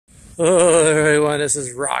Oh, everyone, this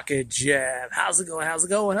is Rocket Jab. How's it going? How's it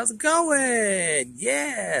going? How's it going?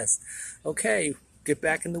 Yes. Okay, get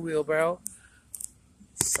back in the wheelbarrow.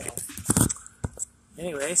 So,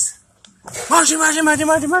 anyways, marching.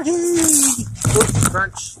 Oops,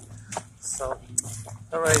 crunch. So,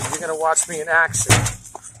 alright, you're going to watch me in action.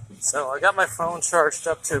 So, I got my phone charged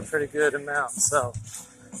up to a pretty good amount, so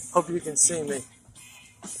hope you can see me.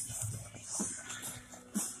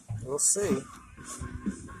 We'll see.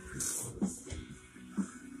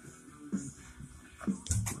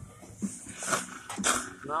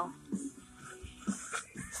 No?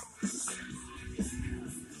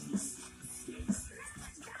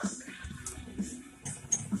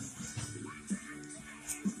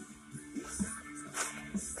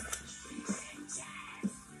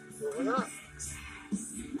 Moving up.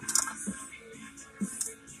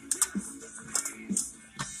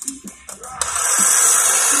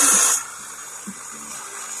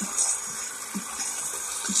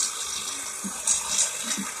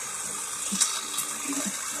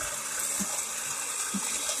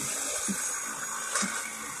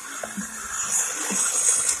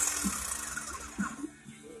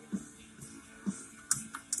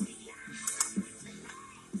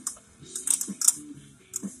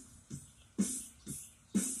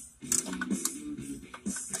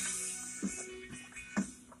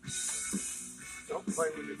 Don't play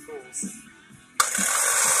with your tools.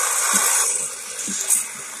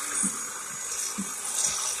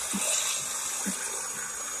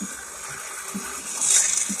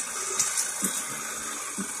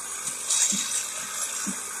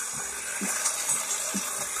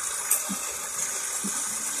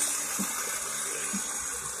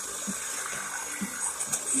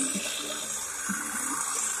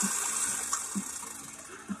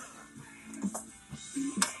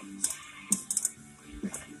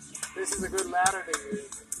 This is a good ladder to use.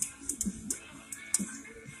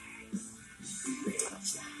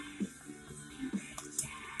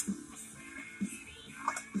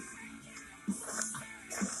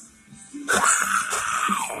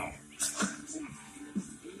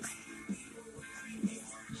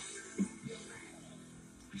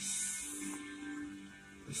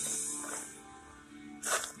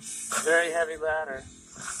 Very heavy ladder.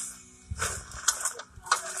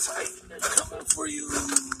 Tight, they're coming for you.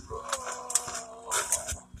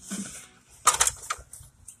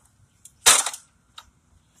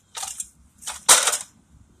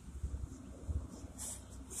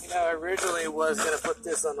 You know, I originally was going to put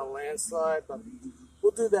this on the landslide, but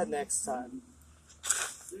we'll do that next time.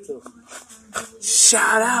 So,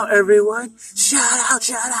 shout out, everyone. Shout out.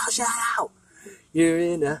 You're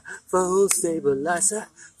in a phone stabilizer.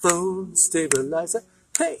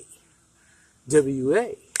 Hey,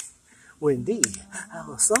 W.A. Wendy,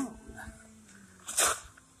 our song.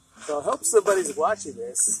 So I hope somebody's watching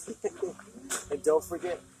this. And don't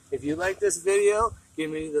forget, if you like this video,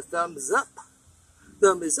 give me the thumbs up.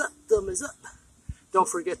 Thumbs up. Don't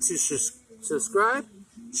forget to subscribe,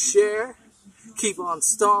 share, keep on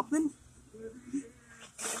stomping,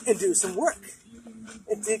 and do some work.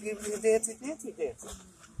 And dancing.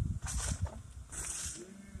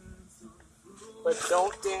 But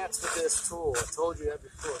don't dance with this tool. I told you that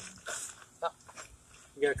before. Oh,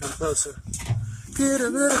 you gotta come closer. Get a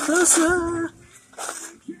little closer.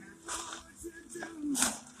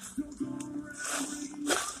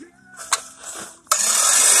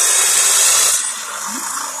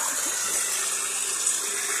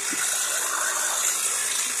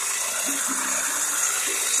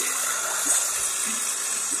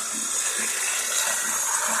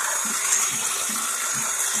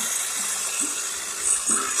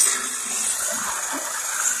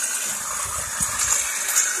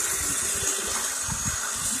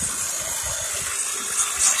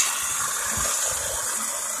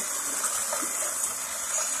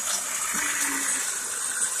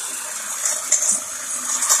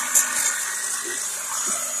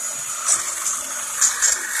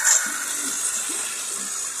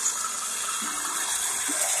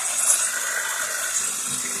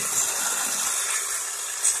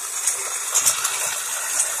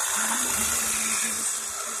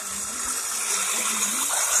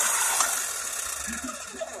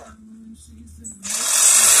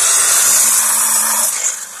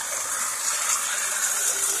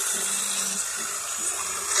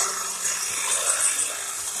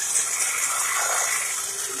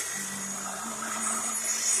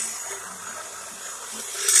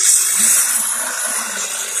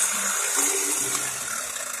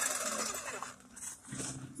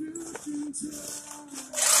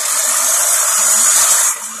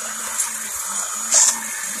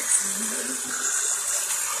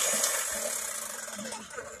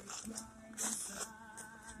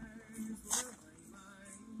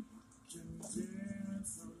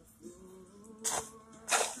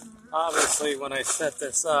 Obviously, when I set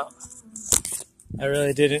this up, I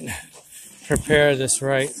really didn't prepare this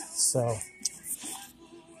right, so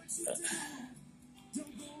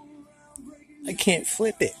I can't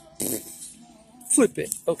flip it. Flip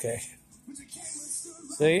it. Okay.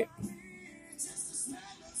 See?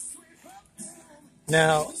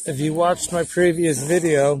 Now, if you watched my previous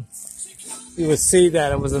video, you would see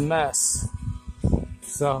that it was a mess.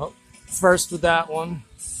 So, first with that one,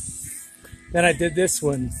 then I did this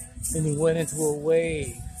one, and he went into a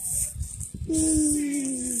wave.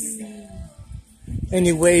 And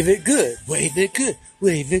you wave it good, wave it good,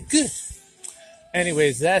 wave it good.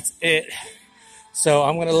 Anyways, that's it. So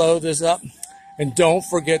I'm going to load this up. And don't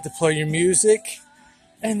forget to play your music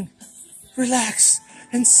and relax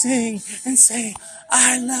and sing and say,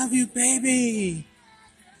 I love you, baby.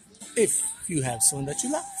 If you have someone that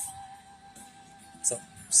you love. So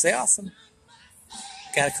stay awesome.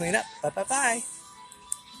 Gotta clean up. Bye, bye, bye.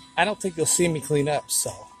 I don't think you'll see me clean up,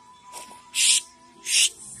 so. Shh,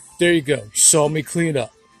 shh. There you go. You saw me clean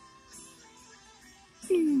up.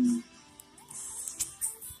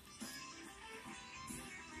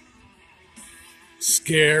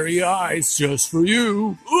 Scary eyes just for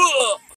you.